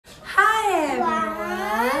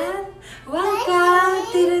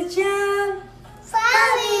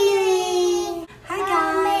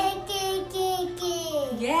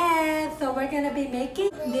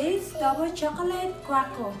double chocolate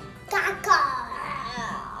crackle.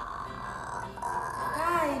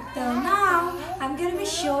 Right, so now I'm gonna be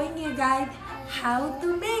showing you guys how to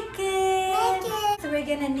make it. So we're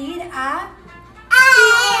gonna need a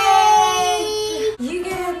egg. You're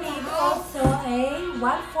gonna need also a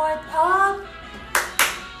 1/4 of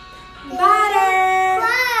butter.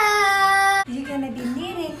 You're gonna be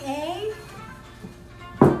needing a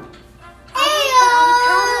avocado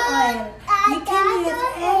oil. You can use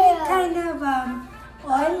any kind of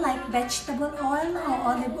oil like vegetable oil or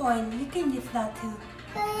olive oil. You can use that too.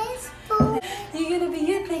 You're gonna be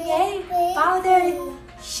using a powdered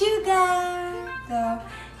sugar. So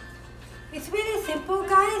it's really simple,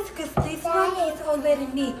 guys, because this one is already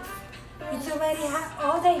mixed. It's already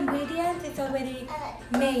all the ingredients is already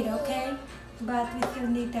made, okay? But we still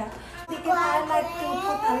need that because I like to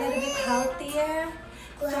put a little bit healthier.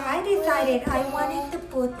 So I decided I wanted to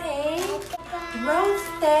put a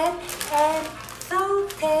roasted and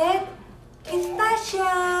salted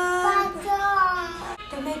pistachios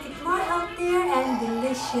to make it more healthier and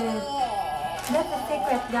delicious. That's a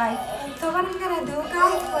secret, guys. So what I'm gonna do,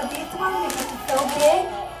 guys, for this one, because it's so big,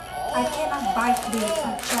 I cannot bite this,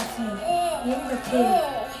 trust me. Even the kid,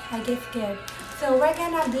 I get scared. So we're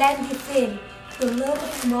gonna blend this in to a little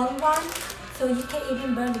small one, so you can even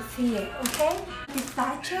barely see it, okay?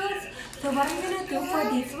 Pistachios. So what I'm gonna do for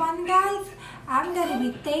this one, guys, I'm gonna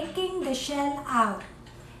be taking the shell out.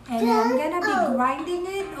 And I'm gonna be grinding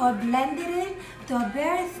it or blending it to a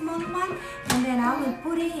very small one, and then I will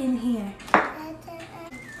put it in here.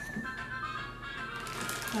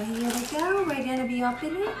 So here we go, we're gonna be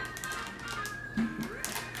opening it.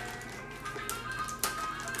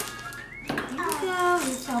 Here we go,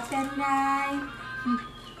 it's open right.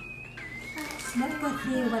 Let's go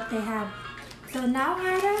see what they have. So now,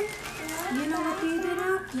 Adam, you know what you're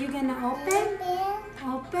gonna do? You're gonna open,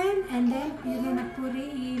 and then you're gonna put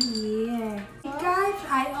it in here. Guys,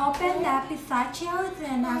 I opened the pistachios,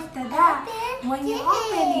 and after that, when you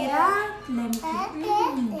open it up, let me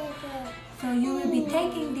see. So you will be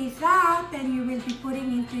taking this out, and you will be putting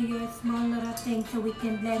into your small little thing, so we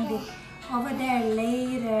can blend it over there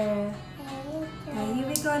later. Okay, here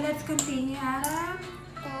we go. Let's continue, Adam.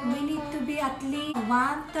 We need to be at least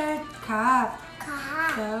 1/3 cup.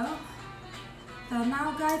 So now,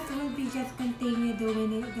 guys, we'll be just continue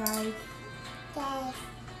doing it, guys.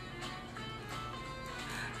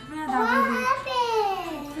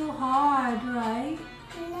 It's too hard, right?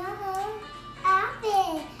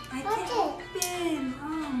 I can't open.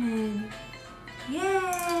 Oh man.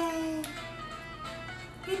 Yay!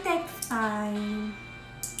 It takes time.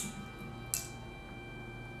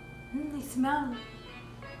 It smells.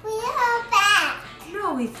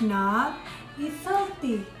 No, it's not. It's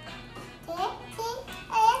salty.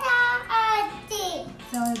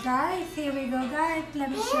 So guys, here we go, guys. Let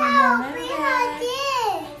me show you a little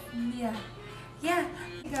bit. Yeah. Here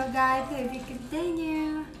we go, guys. If we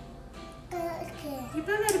continue. It's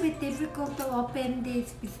a little bit difficult to open these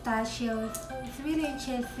pistachios. It's really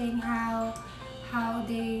interesting how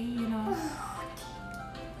they,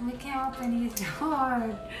 we can't open it. It's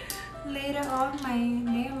hard. Later on, my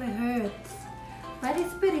nail hurts. But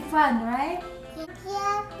it's pretty fun, right?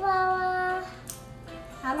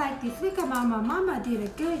 I like this. Look at Mama. Mama did a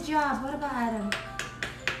good job. What about Adam?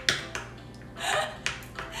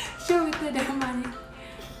 Show it to them, Mommy.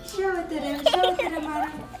 Show it to them. Show it to them,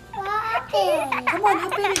 Adam. Come on,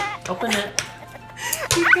 open it. Open it.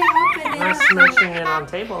 You can open it. Not smashing it on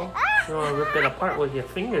table. You want to rip it apart with your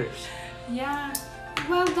fingers. Yeah.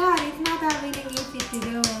 Well, Dad, it's not that really easy to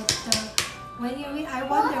do it. So when I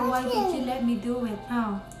wonder why did you let me do it?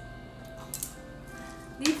 Oh.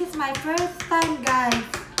 This is my first time, guys.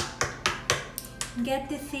 Get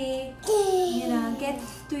to see, get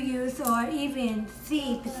to use or even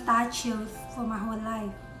see pistachios for my whole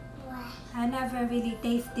life. I never really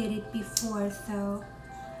tasted it before, so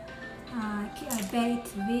I bet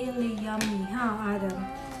it's really yummy, huh, Adam?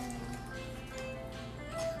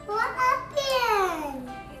 What happened?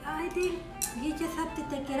 I think you just have to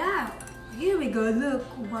take it out. Here we go, look.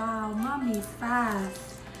 Wow, Mommy is fast.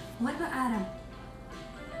 What about Adam?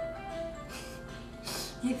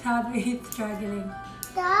 He's happy, he's struggling.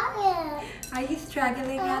 Stop it. Are you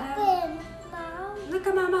struggling, Adam? Mom. Look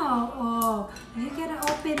at Mama. Oh, you gotta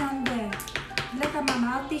open on there. Look at Mama.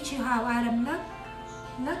 I'll teach you how, Adam. Look.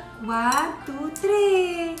 Look. 1, 2,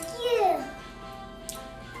 3. Yeah.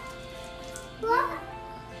 What?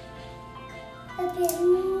 Open.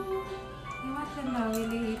 It wasn't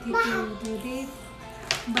really easy to do this,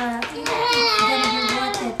 but it's gonna be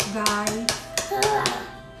worth it, guys.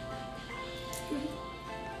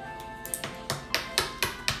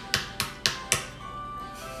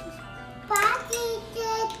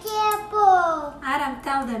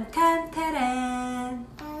 Tell them tan tan.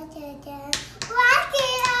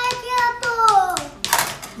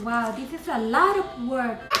 Wow, this is a lot of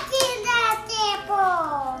work.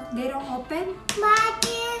 They don't open?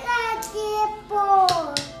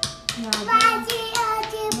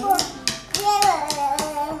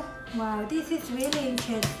 Wow, this is really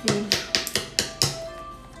interesting.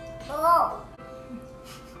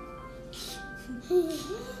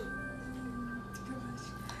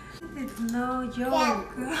 It's no joke.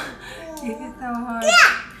 This is so hard.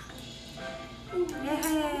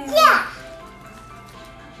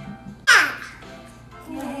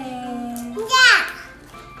 Yay!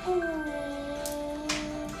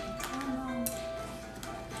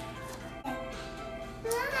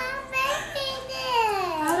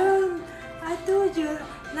 I told you,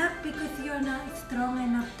 not because you're not strong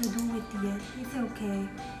enough to do it yet. It's okay.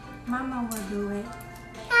 Mama will do it.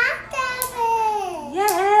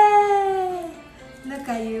 Yay! Look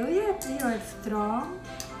at you. You're strong.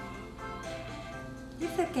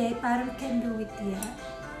 It's okay. Parang can do it yet.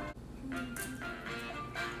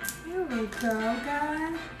 Here we go,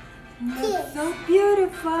 guys. Looks so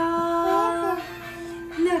beautiful.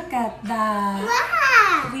 Look at that.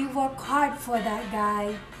 We work hard for that,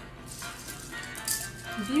 guy.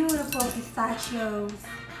 Beautiful pistachios.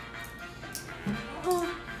 Oh,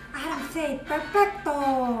 Adam say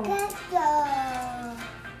perfecto.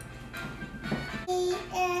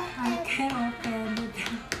 I can't open it.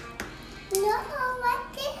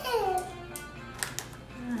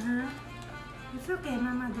 It's okay,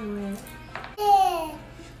 Mama do it.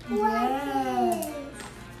 Yes.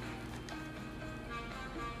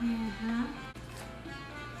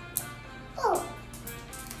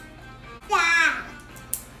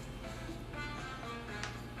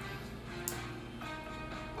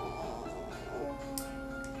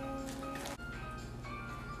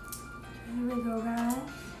 Here we go, guys.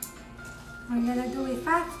 We're gonna do it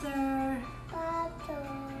faster.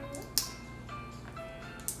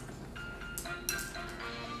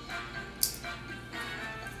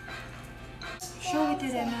 Show it to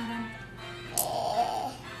them, Adam.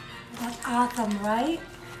 That's awesome, right?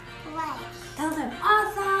 Tell them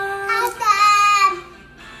awesome.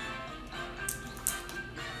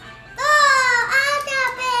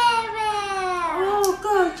 Oh,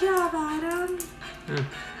 good job, Adam.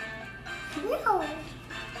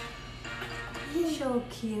 So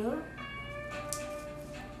cute.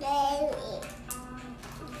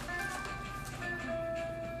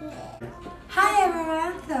 Hi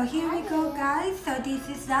everyone, so here we go, guys. So this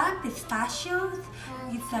is the pistachios.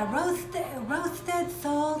 It's a roasted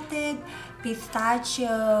salted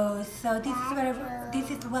pistachios. So this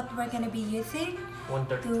is what we're gonna be using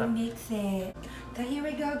to mix it. So here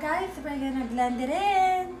we go, guys. We're gonna blend it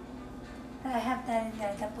in. I have that in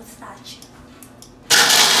there, the pistachio.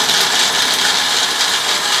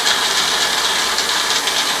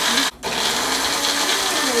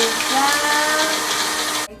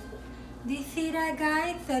 Do you see that,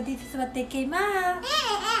 guys? So this is what they came out.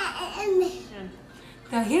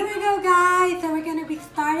 So here we go, guys. So we're gonna be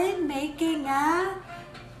started making a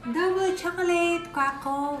double chocolate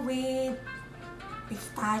crackle with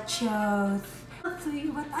pistachios.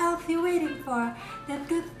 What else are you waiting for? Let's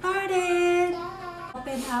get started.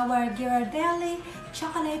 Open our Ghirardelli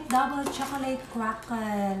double chocolate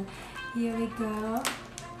crackle. Here we go.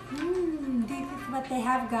 This is what they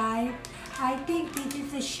have, guys. I think this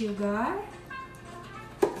is the sugar.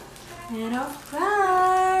 And of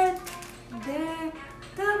course, the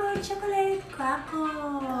double chocolate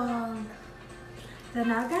crackle. So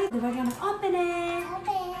now, guys, we're gonna open it.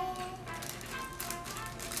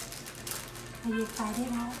 Are you excited,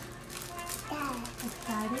 huh?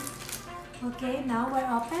 Excited? Okay, now we're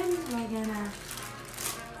open. We're gonna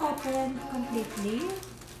open completely.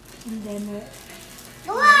 And then we're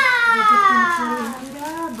just gonna put it into the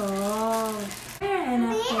bowl. And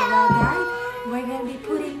after that, guys, we're gonna be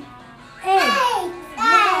putting egg.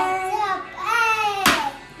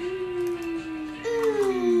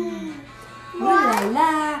 Ooh la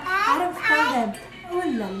la. I don't spell them. Ooh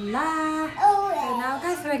la la. So now,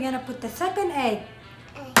 guys, we're gonna put the second egg.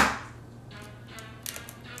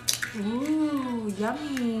 Ooh,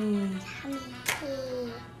 yummy.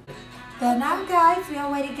 So now, guys, we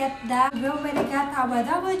already got our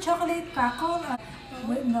double chocolate crackle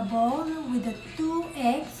in the bowl with the 2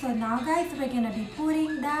 eggs. So now, guys, we're gonna be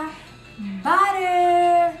putting the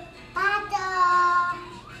butter.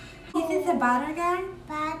 This is the butter, guys.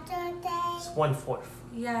 It's 1/4.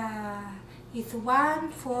 Yeah, it's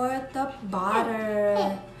 1/4 of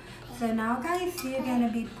butter. So now, guys, we're gonna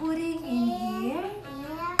be putting in here.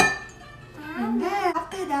 And then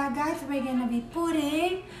after that, guys, we're gonna be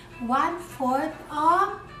putting 1/4 of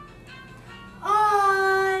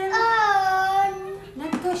oil.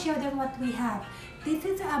 Let's go show them what we have. This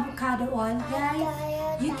is avocado oil,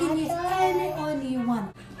 guys. You can use any oil you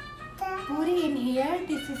want. Put it in here.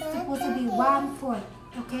 This is supposed to be 1/4.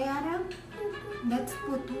 Okay, Adam? Let's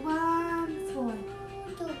put 1/4.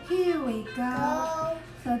 Here we go.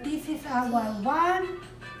 So this is our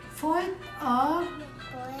 1/4 of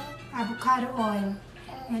avocado oil.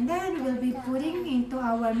 And then we'll be putting into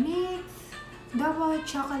our mix, double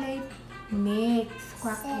chocolate mix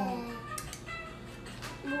crackle.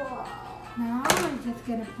 Now we're just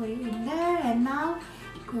gonna put it in there, and now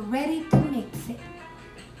we're ready to mix it.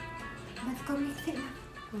 Let's go mix it now.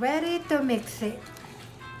 Ready to mix it.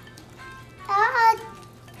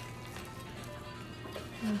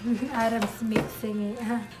 Adam's mixing it.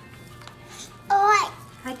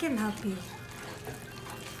 I can help you.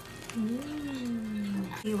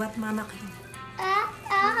 See what Mama can.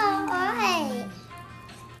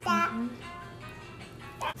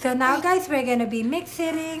 So now, guys, we're gonna be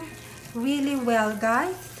mixing really well,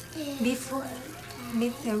 guys. Before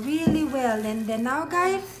mix it really well, and then now,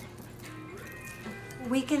 guys,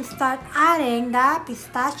 we can start adding the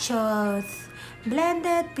pistachios,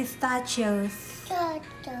 blended pistachios.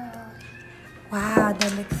 Wow,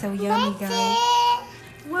 that looks so yummy, guys.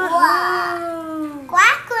 Wow!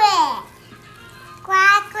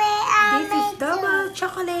 This is double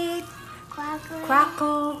chocolate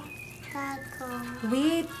crackle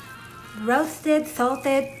with roasted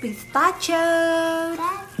salted pistachios.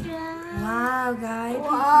 Wow, guys,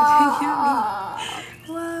 this is so yummy.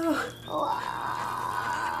 Wow.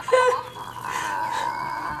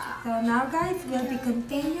 So now, guys, we'll be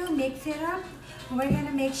continue mix it up. We're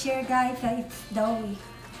gonna make sure, guys, that it's doughy.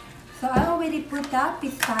 So I already put the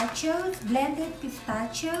pistachios, blended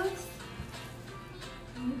pistachios.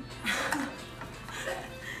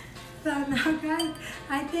 So now, guys,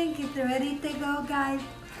 I think it's ready to go, guys.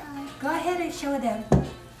 Go ahead and show them.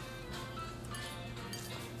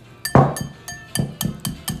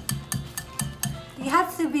 It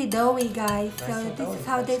has to be doughy, guys. So this is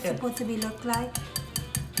how they're supposed to be look like.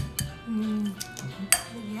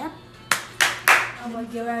 Yep. Our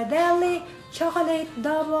Ghirardelli chocolate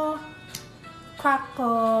double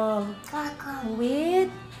crackle with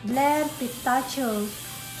blend pistachios.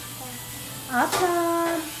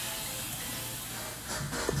 Awesome.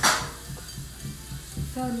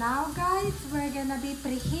 So now, guys, we're gonna be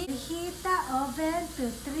preheat the oven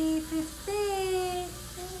to 350.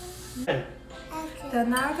 So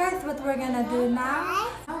now, guys, what we're gonna do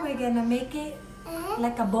now, we're gonna make it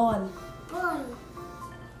like a ball.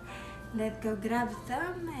 Let's go grab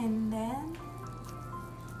some and then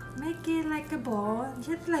make it like a ball,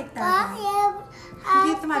 just like that.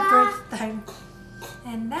 This is my first time.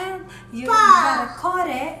 And then you gotta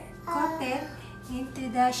coat it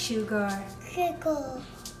into the sugar.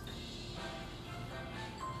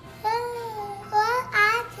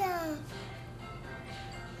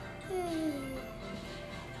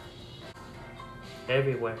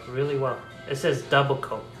 Everywhere, really well. It says double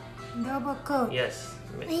coat. Double coat. Yes.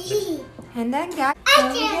 And then, guys,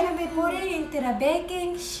 so we're gonna be putting into the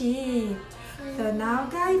baking sheet. So now,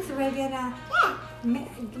 guys, we're gonna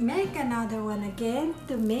make another one again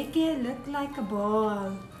to make it look like a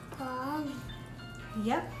ball.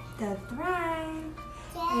 Yep, that's right.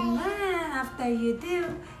 And then after you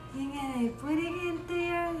do, you're gonna be putting into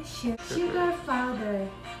your sugar powder.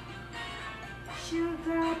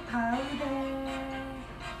 Sugar powder.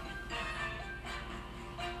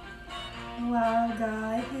 Wow,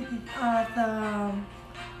 guys, this is awesome.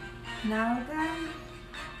 Now, guys,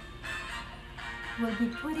 we'll be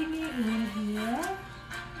putting it in here.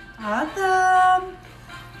 Awesome.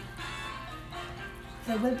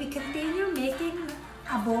 So we'll be continue making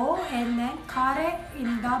a bowl and then cut it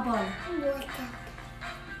in double.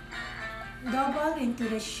 Double into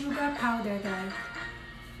the sugar powder, guys.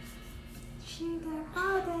 Sugar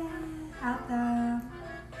powder. Awesome.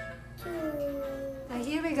 So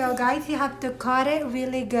here we go, guys. You have to cut it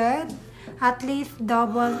really good. At least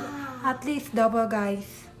double,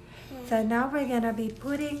 guys. So now we're gonna be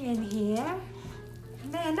putting in here.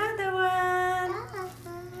 And then another one.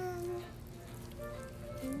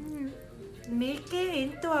 Make it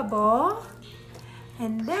into a ball.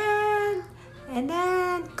 And then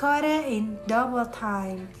cut it in double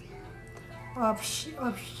time of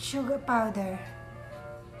sugar powder.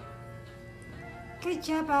 Good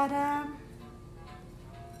job, Adam.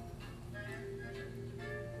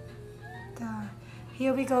 So,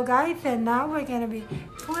 here we go, guys, and now we're gonna be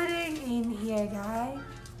putting in here, guys.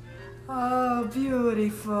 Oh,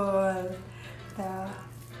 beautiful. So,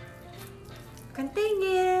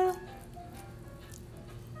 continue.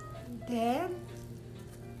 Then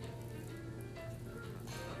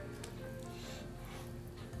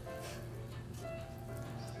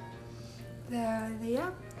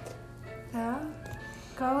yep, so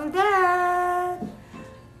golden.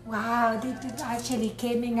 Wow, this is actually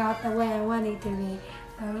coming out the way I want it to be.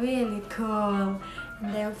 Really cool.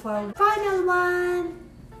 And therefore, final one.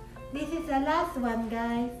 This is the last one,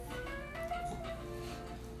 guys.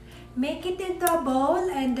 Make it into a bowl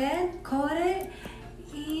and then coat it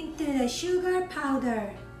into the sugar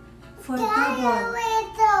powder for double.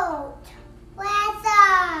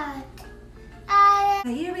 So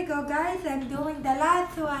here we go, guys. I'm doing the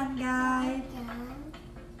last one, guys.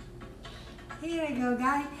 Here we go,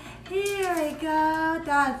 guys. Here we go.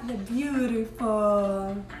 That's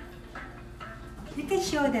beautiful. You can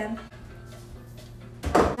show them.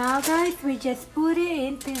 Now, guys, we just put it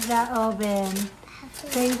into the oven.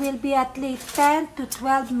 So it will be at least 10 to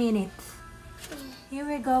 12 minutes. Here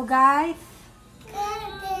we go, guys.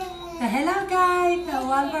 So hello, guys. So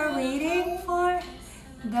while we're waiting for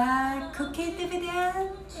the cookie to be done,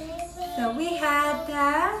 so we have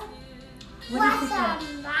the what is it?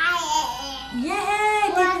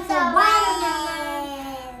 Yeah, this is a watermelon,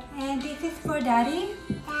 and this is for Daddy.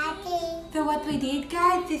 So what we did,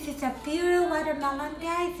 guys, this is a pure watermelon,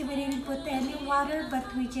 guys. We didn't put any water, but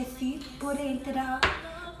we just put it into the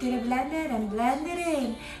blender and blend it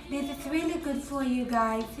in. This is really good for you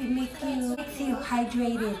guys. It makes you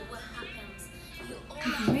hydrated.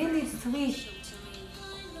 It's really sweet.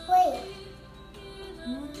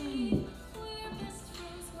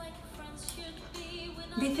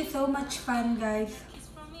 This is so much fun, guys.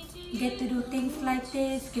 Get to do things like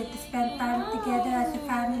this, get to spend time together as a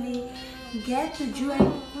family, get to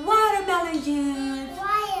drink watermelon juice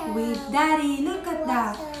with Daddy. Look at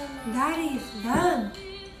that. Daddy is done.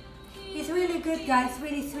 It's really good, guys,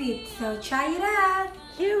 really sweet. So try it out.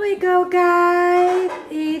 Here we go, guys.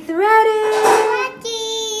 It's ready.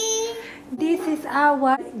 This is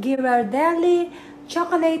our Ghirardelli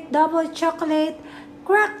double chocolate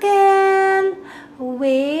crackle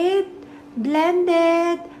with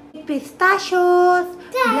blended pistachios.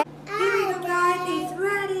 Here we go, guys. It's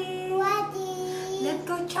ready. Let's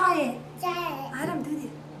go try it. Adam, do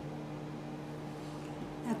this.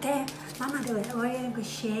 Okay, Mama do it. We're going to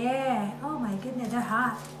share. Oh my goodness, they're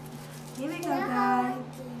hot. Here we go, guys.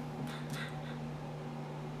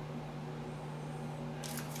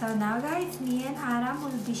 So now, guys, me and Adam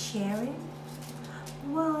will be sharing.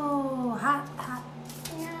 Whoa, hot, hot.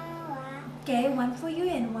 Okay, one for you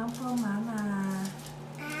and one for Mama.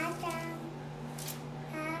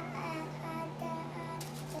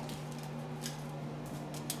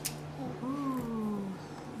 Ooh,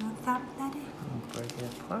 what's up, Daddy? Break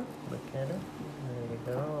it apart. Look at it. There we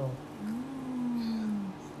go.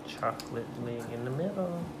 Chocolate wing in the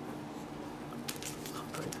middle.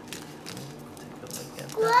 Take a look at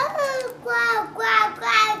that.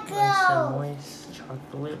 Nice and moist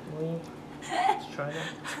chocolate wing. Let's try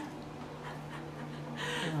that.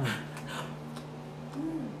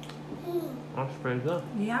 That's pretty good.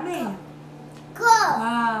 Yummy.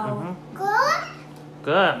 Wow.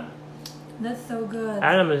 Good. That's so good.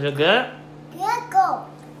 Adam, is it good?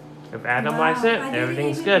 If Adam likes it,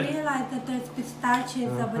 everything's good. I didn't even realize that there's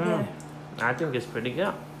pistachios over there. I think it's pretty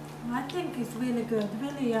good. I think it's really good.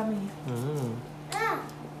 Really yummy.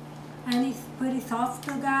 And it's pretty soft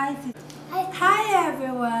too, guys. Hi,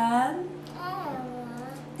 everyone.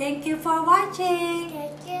 Thank you for watching.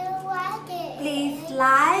 Please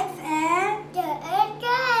like and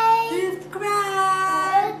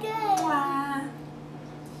subscribe.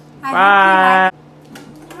 Bye.